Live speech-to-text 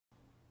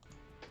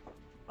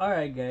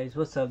Alright guys,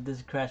 what's up? This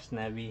is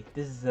CrashNebby.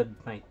 This is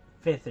my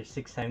 5th or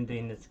 6th time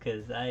doing this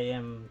because I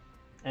am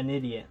an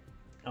idiot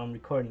on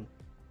recording.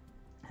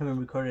 I haven't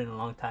recorded in a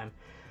long time.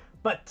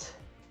 But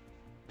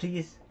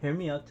please hear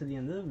me out to the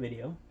end of the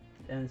video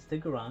and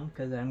stick around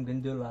because I'm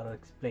going to do a lot of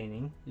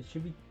explaining. It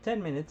should be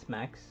 10 minutes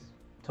max,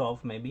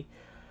 12 maybe.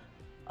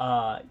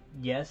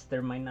 Yes,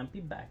 there might not be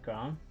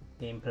background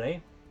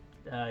gameplay.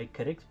 I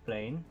could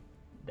explain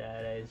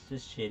that it's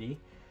just shitty.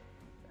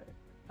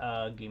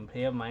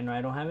 Gameplay of mine, or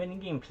I don't have any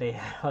gameplay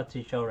at all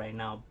to show right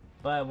now,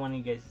 but I want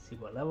you guys to see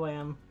what level I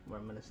am, where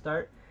I'm gonna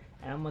start,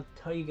 and I'm gonna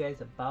tell you guys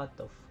about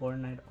the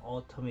Fortnite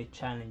Ultimate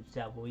Challenge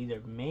that will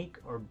either make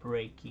or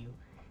break you.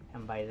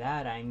 And by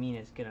that I mean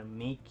it's gonna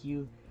make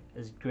you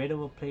as great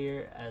of a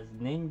player as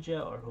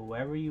Ninja or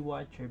whoever you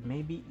watch, or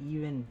maybe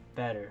even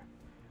better.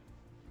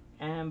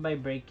 And by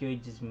break you,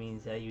 it just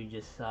means that you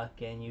just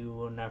suck and you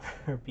will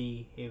never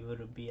be able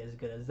to be as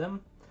good as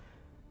them.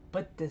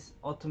 But this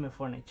Ultimate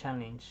Fortnite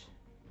Challenge,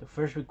 the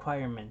first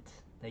requirement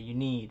that you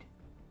need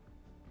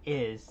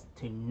is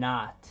to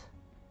not,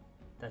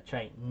 that's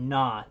right,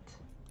 not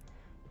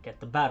get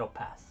the battle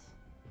pass.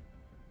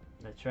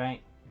 That's right.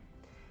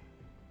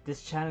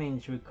 This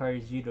challenge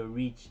requires you to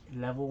reach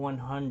level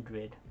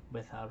 100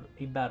 without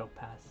a battle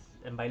pass.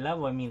 And by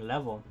level I mean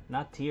level,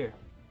 not tier.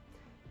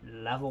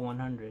 Level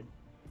 100.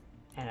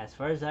 And as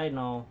far as I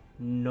know,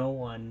 no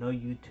one, no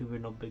YouTuber,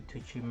 no big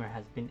Twitch streamer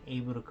has been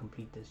able to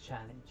complete this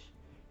challenge.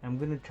 I'm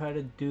gonna try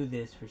to do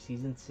this for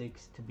season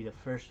 6 to be the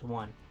first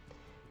one.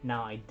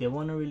 Now I did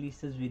want to release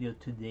this video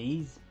 2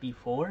 days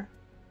before,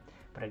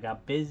 but I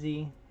got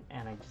busy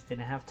and I just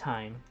didn't have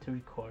time to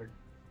record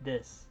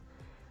this.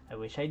 I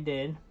wish I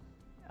did,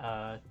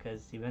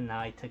 because even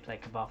now it took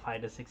like about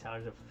 5 to 6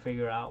 hours to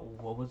figure out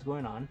what was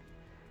going on.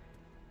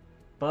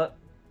 But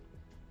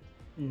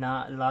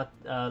not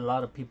a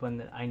lot of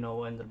people I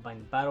know ended up buying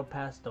the battle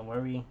pass. Don't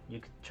worry, you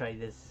could try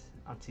this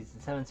on season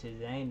 7,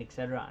 season 8,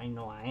 etc. I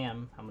know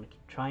I'm gonna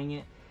keep trying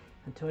it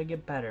until I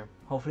get better.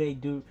 Hopefully I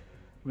do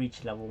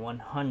reach level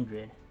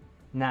 100.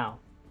 Now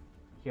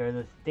here are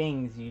the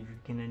things you're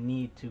gonna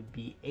need to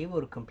be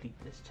able to complete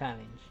this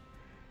challenge.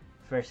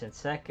 First and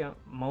second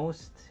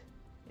most,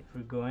 if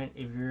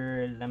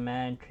you're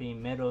elementary,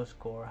 middle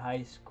school, or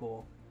high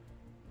school,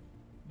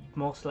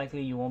 most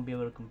likely you won't be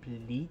able to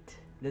complete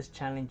this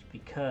challenge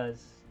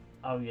because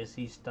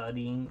obviously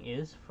studying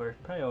is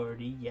first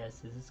priority. Yes,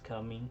 this is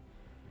coming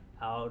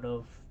out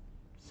of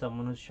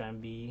someone who's trying to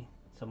be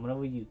somewhat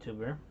of a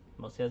YouTuber,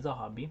 mostly as a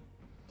hobby.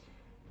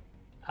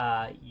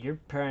 Your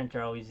parents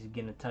are always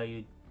gonna tell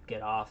you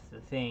get off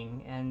the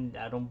thing, and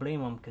I don't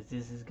blame them because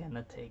this is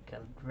gonna take a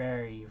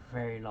very,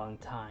 very long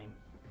time.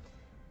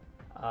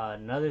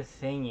 Another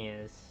thing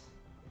is,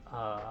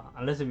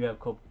 unless if you have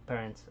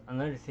co-parents,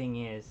 another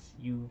thing is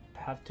you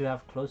have to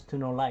have close to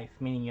no life,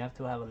 meaning you have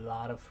to have a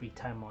lot of free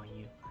time on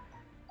you.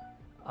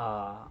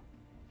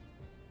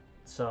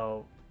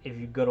 So if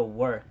you go to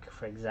work,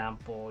 for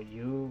example,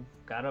 you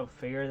gotta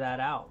figure that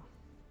out.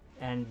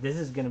 And this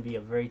is gonna be a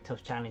very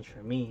tough challenge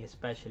for me,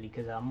 especially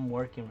because I'm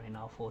working right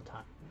now full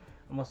time.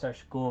 I'm gonna start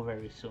school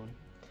very soon,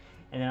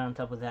 and then on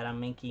top of that I'm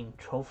making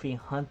trophy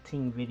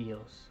hunting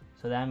videos.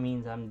 So that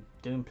means I'm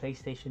doing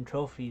PlayStation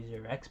trophies or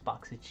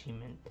Xbox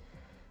achievement,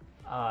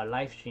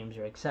 live streams,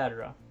 or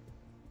etc.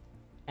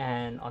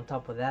 And on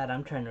top of that,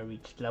 I'm trying to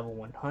reach level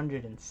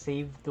 100 and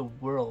save the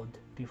world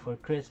before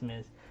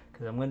Christmas,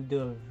 because I'm going to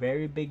do a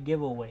very big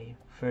giveaway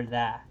for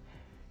that.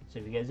 So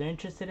if you guys are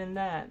interested in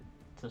that,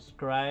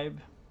 subscribe,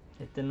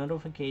 hit the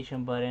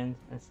notification button,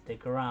 and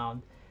stick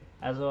around.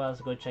 As well as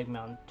go check me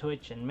out on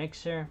Twitch and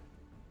Mixer,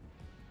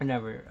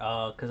 whenever,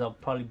 because I'll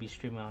probably be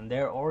streaming on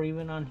there or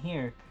even on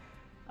here.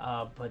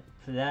 But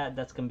for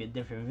that's going to be a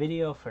different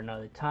video for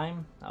another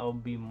time. I will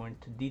be more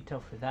into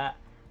detail for that.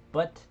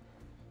 But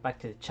back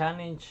to the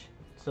challenge.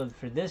 So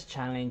for this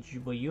challenge,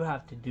 what you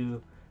have to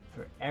do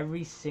for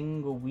every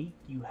single week,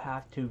 you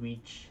have to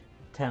reach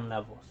 10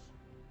 levels.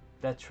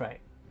 That's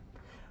right.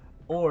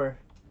 Or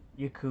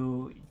you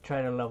could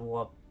try to level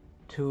up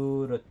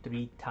 2 to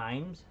 3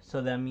 times.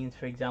 So that means,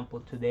 for example,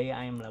 today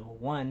I am level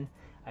 1.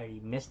 I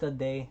already missed a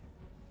day,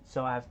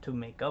 so I have to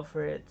make up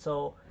for it.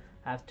 So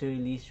I have to at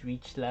least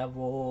reach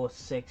level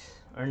 6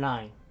 or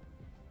 9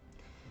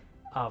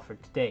 for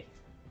today,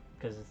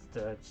 because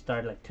it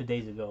started like 2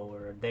 days ago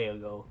or a day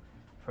ago.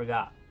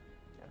 Forgot.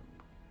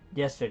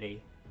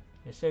 Yesterday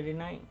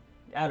night,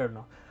 I don't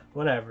know,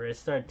 whatever, it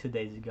started 2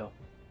 days ago.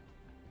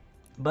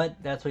 But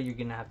that's what you're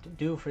gonna have to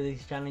do for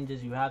these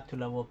challenges. You have to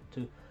level up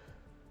to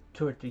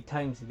 2 or 3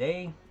 times a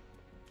day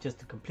just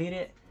to complete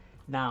it.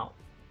 Now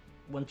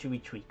once you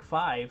reach week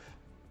 5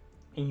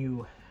 and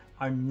you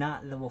are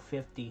not level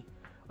 50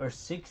 or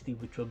 60,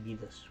 which will be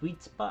the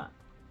sweet spot,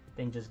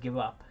 then just give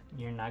up.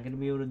 You're not gonna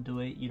be able to do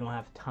it. You don't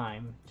have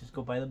time. Just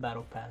go buy the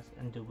battle pass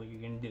and do what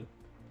you're gonna do.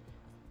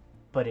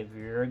 But if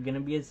you're gonna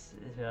be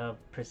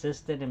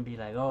persistent and be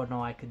like, oh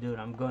no, I could do it,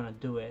 I'm gonna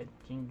do it,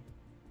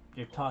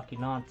 you're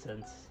talking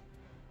nonsense.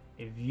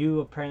 If you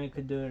apparently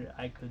could do it,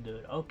 I could do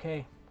it.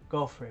 Okay,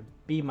 go for it,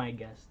 be my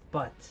guest.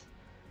 But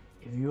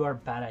if you are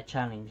bad at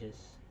challenges,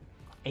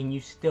 and you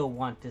still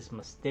want this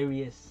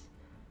mysterious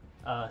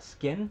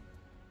skin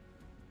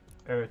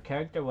or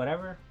character,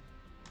 whatever,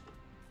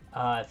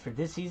 for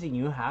this season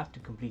you have to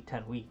complete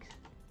 10 weeks.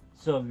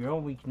 So if you're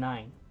on week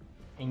 9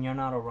 and you're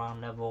not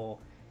around level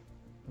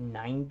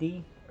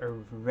 90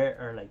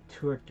 or like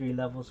 2 or 3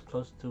 levels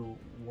close to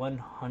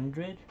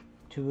 100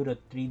 2 to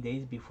 3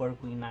 days before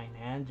week 9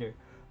 ends, or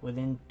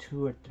within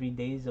 2 or 3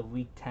 days of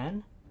week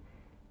 10,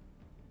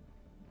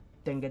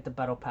 then get the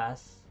battle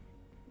pass,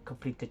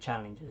 complete the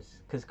challenges,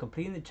 because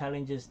completing the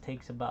challenges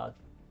takes about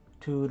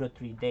 2 to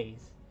 3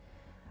 days.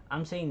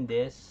 I'm saying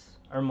this,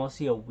 or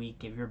mostly a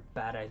week if you're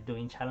bad at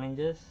doing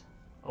challenges,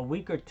 a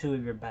week or 2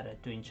 if you're bad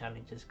at doing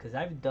challenges, because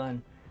I've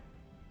done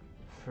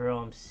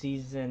from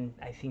season,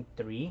 I think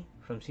 3,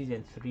 from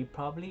season 3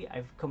 probably,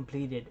 I've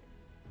completed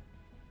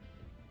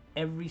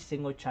every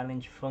single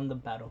challenge from the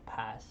battle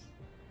pass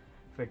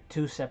for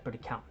 2 separate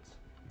accounts.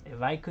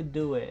 If I could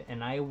do it,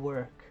 and I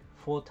work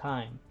full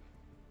time,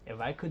 if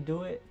I could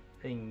do it,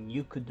 then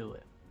you could do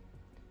it,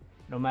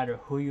 no matter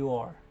who you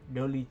are.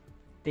 The only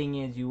thing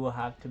is you will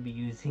have to be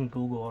using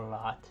Google a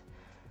lot,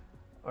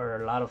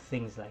 or a lot of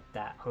things like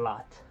that, a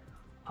lot.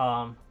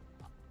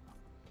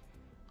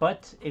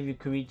 But if you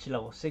could reach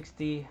level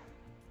 60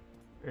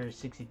 or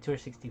 62 or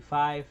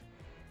 65,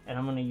 and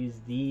I'm gonna use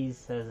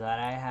these as that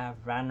I have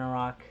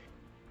Ragnarok.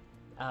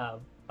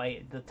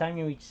 By the time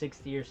you reach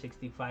 60 or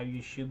 65,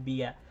 you should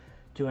be at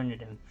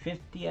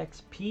 250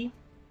 XP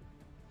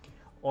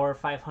or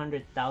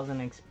 500,000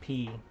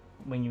 XP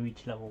when you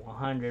reach level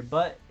 100.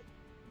 But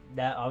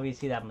that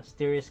obviously that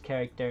mysterious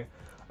character,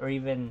 or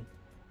even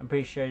I'm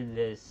pretty sure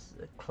this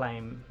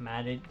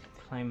climatic,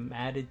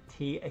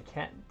 I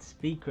can't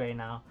speak right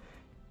now.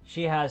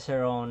 She has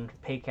her own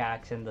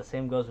pickaxe, and the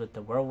same goes with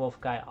the werewolf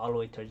guy all the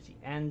way towards the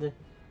end.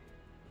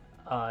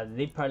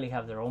 They probably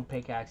have their own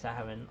pickaxe. I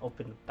haven't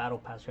opened the battle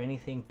pass or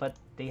anything, but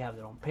they have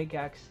their own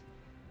pickaxe.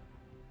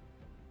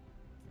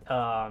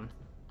 Because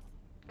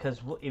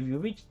if you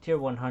reach tier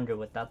 100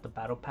 without the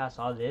battle pass,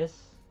 all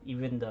this,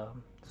 even the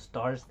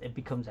stars, it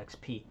becomes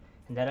XP,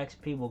 and that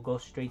XP will go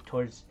straight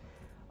towards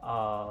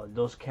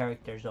those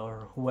characters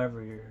or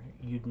whoever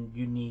you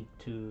need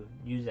to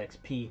use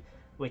XP,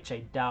 which I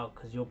doubt,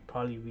 because you'll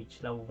probably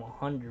reach level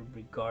 100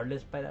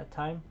 regardless by that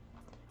time.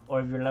 Or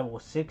if you're level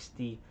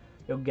 60,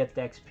 you'll get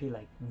the XP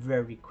like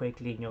very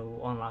quickly, and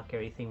you'll unlock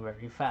everything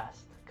very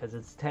fast, because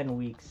it's 10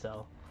 weeks,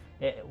 so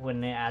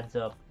when it adds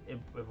up, it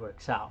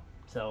works out.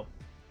 So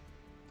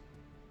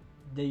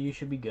you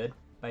should be good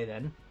by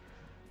then.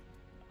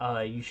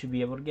 You should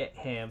be able to get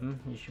him.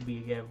 You should be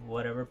get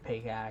whatever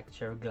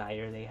pickaxe or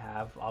glider they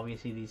have.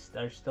 Obviously these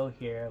are still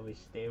here. I wish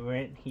they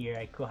weren't here.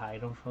 I could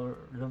hide them for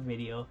the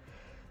video.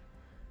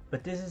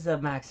 But this is the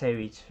max I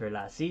reached for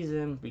last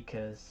season,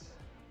 because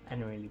I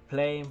didn't really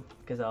play,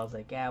 because I was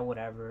like, yeah,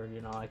 whatever, you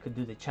know, I could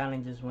do the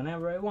challenges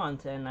whenever I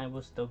want and I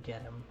will still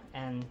get them.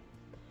 And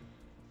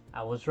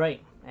I was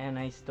right, and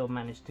I still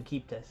managed to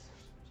keep this.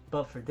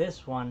 But for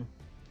this one,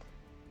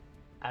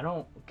 I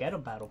don't get a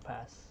battle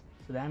pass,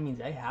 so that means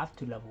I have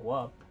to level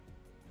up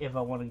if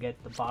I want to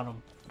get the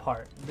bottom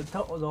part.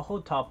 The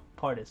whole top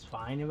part is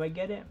fine if I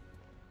get it.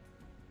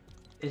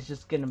 It's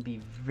just gonna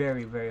be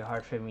very, very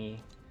hard for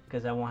me,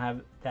 because I won't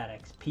have that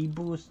XP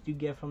boost you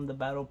get from the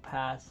battle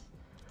pass.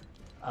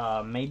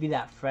 Maybe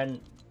that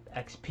friend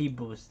XP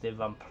boost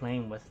if I'm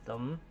playing with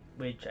them,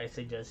 which I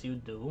suggest you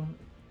do.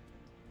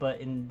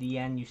 But in the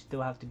end, you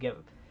still have to get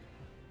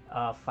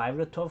 5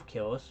 to 12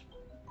 kills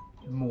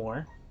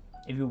more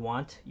if you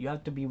want. You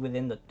have to be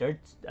within the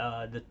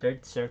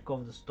third circle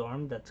of the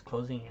storm that's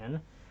closing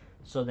in,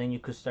 so then you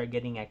could start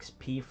getting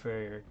XP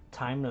for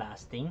time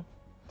lasting.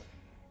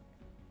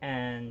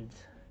 And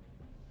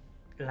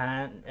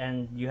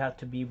you have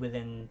to be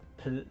within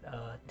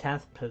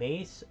 10th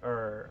place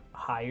or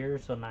higher,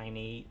 so 9,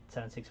 8,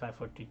 7, 6, 5,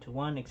 4, 3, 2,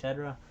 1,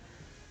 etc.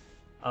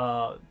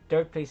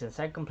 Third place and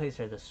second place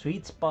are the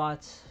sweet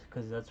spots,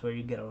 because that's where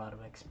you get a lot of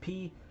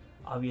XP.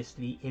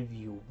 Obviously, if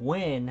you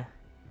win,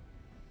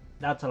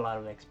 that's a lot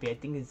of XP. I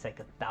think it's like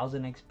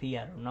 1,000 XP.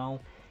 I don't know.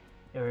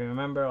 If I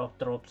remember, I'll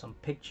throw up some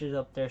pictures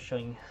up there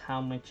showing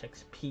how much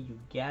XP you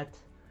get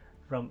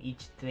from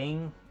each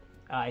thing.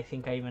 I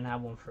think I even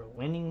have one for a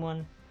winning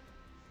one.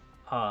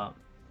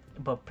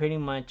 But pretty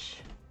much,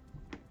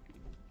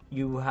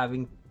 you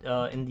having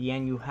in the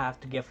end, you have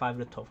to get 5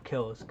 to 12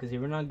 kills, because if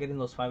you're not getting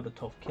those 5 to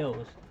 12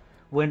 kills,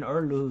 win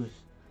or lose,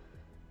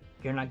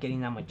 you're not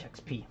getting that much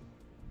XP.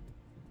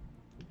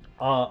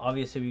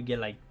 Obviously, if you get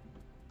like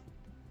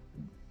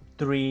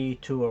 3,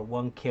 2, or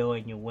 1 kill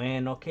and you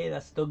win, okay,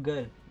 that's still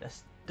good.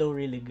 That's still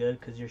really good,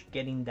 because you're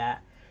getting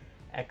that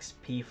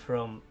XP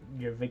from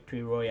your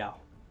victory royale,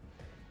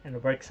 and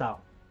it works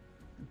out.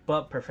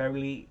 But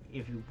preferably,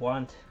 if you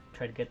want,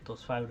 try to get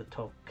those 5 to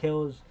 12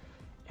 kills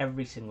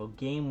every single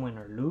game, win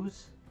or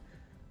lose.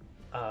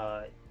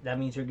 That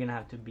means you're gonna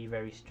have to be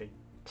very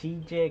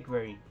strategic,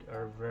 very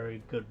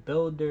good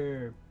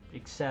builder,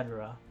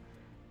 etc.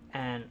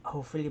 And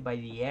hopefully by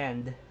the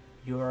end,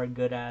 you are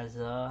good as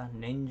a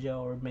ninja,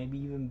 or maybe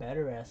even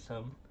better as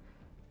some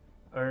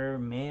or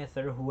Myth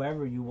or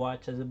whoever you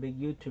watch as a big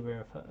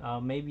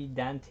YouTuber, maybe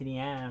Dantiny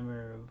Am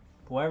or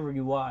whoever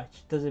you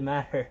watch, doesn't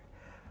matter.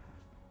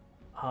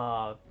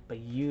 But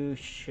you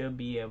should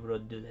be able to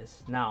do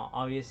this. Now,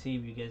 obviously,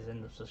 if you guys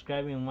end up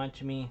subscribing and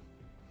watching me,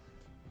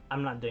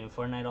 I'm not doing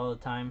Fortnite all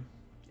the time.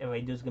 If I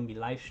do, it's gonna be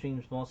live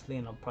streams mostly,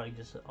 and I'll probably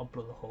just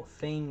upload the whole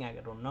thing. I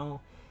don't know.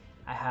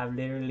 I have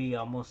literally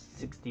almost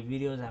 60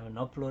 videos I haven't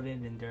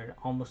uploaded, and they're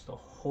almost a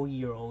whole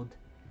year old.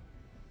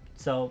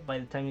 So by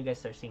the time you guys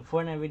start seeing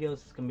Fortnite videos,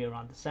 it's gonna be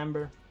around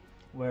December,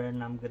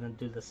 wherein I'm gonna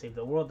do the Save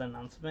the World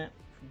announcement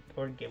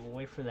or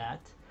giveaway for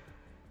that.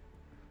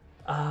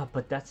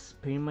 But that's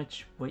pretty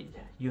much what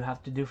you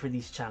have to do for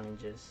these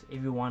challenges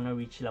if you want to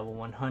reach level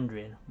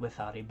 100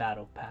 without a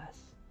battle pass.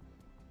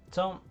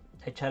 So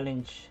I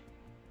challenge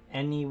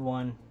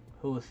anyone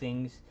who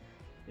thinks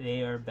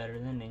they are better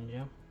than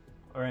Ninja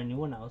or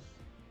anyone else,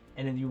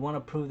 and if you want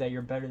to prove that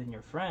you're better than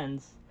your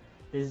friends,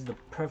 this is the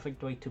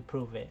perfect way to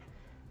prove it,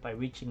 by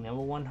reaching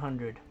level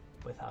 100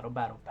 without a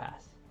battle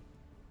pass.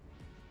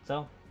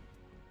 So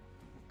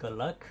good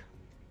luck.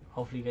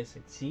 Hopefully you guys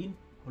succeed.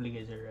 Hopefully you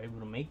guys are able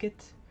to make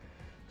it.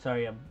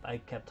 Sorry I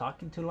kept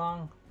talking too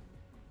long,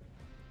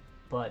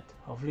 but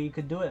hopefully you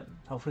could do it.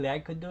 Hopefully I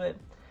could do it.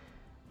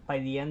 By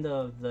the end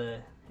of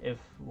if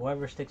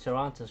whoever sticks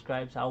around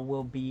subscribes, I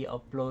will be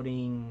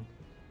uploading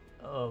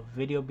a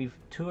video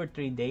 2 or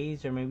 3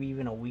 days, or maybe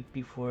even a week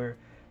before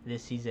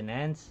this season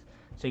ends,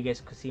 so you guys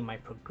could see my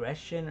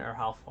progression or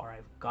how far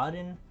I've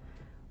gotten.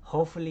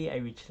 Hopefully I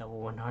reach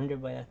level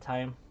 100 by that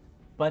time,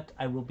 but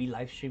I will be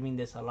live streaming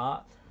this a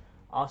lot.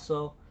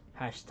 Also,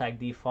 hashtag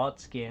default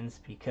skins,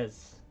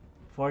 because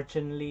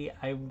fortunately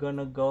I'm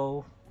gonna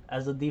go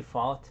as a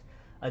default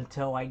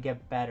until I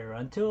get better,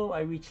 until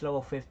I reach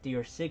level 50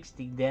 or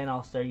 60. Then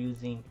I'll start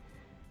using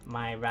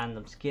my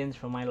random skins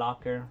from my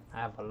locker. I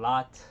have a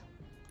lot.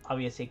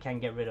 Obviously can't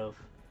get rid of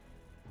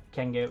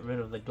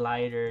the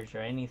gliders or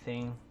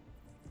anything.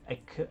 I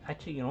could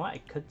actually, you know what, I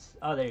could,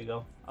 oh there you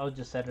go, I'll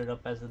just set it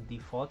up as a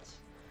default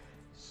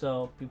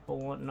so people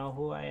won't know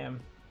who I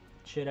am.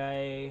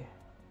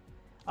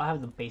 I'll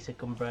have the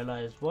basic umbrella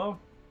as well,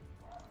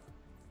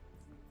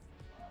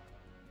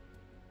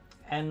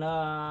 and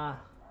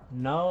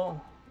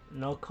no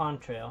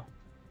contrail.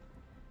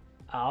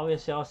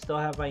 Obviously I'll still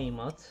have my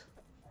emotes.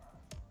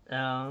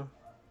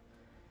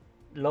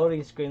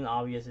 Loading screen,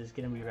 obvious, is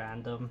gonna be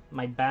random.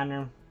 My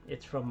banner,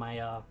 it's from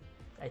my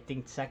I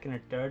think second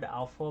or third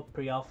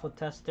pre-alpha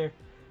tester.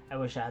 I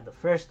wish I had the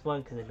first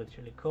one because it looks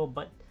really cool,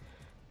 but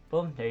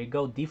boom, there you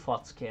go,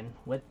 default skin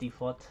with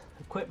default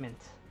equipment.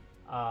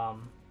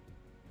 And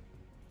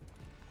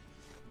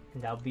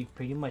that'll be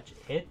pretty much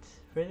it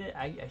for it.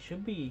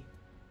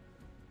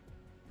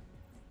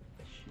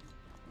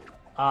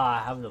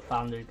 I have the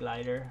founder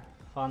glider.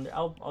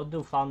 I'll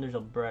do founder's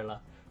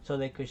umbrella so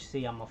they could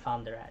see I'm a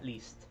founder at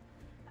least.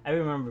 I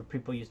remember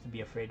people used to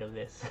be afraid of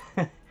this.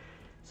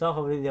 So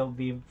hopefully they'll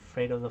be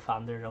afraid of the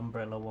founder's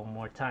umbrella one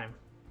more time.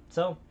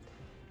 So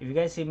if you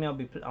guys see me, I'll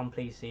be on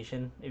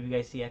PlayStation. If you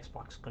guys see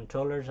Xbox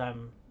controllers,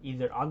 I'm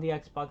either on the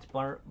Xbox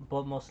bar,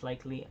 but most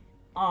likely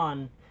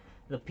on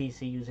the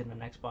PC using an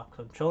Xbox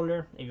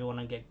controller. If you want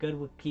to get good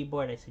with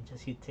keyboard, I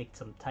suggest you take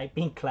some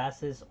typing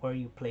classes, or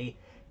you play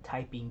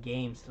typing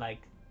games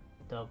like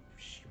the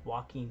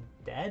Walking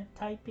Dead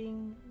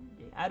typing.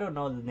 I don't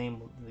know the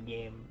name of the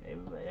game.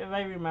 If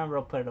I remember,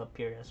 I'll put it up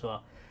here as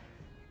well.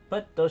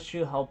 But those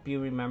should help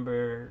you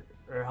remember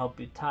or help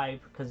you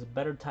type, because a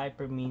better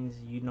typer means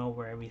you know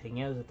where everything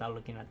is without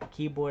looking at the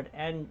keyboard,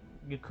 and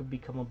you could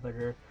become a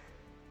better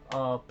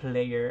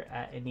player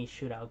at any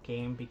shootout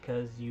game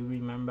because you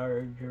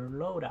remember your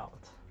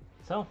loadout.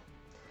 So,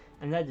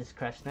 and that is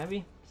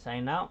CrashNebby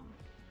signing out.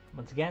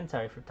 Once again,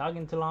 sorry for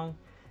talking too long.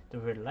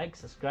 Don't forget to like,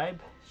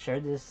 subscribe, share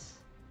this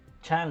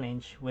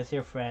challenge with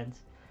your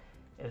friends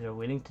if they're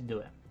willing to do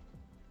it.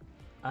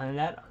 Other than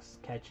that,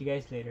 I'll catch you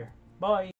guys later. Bye!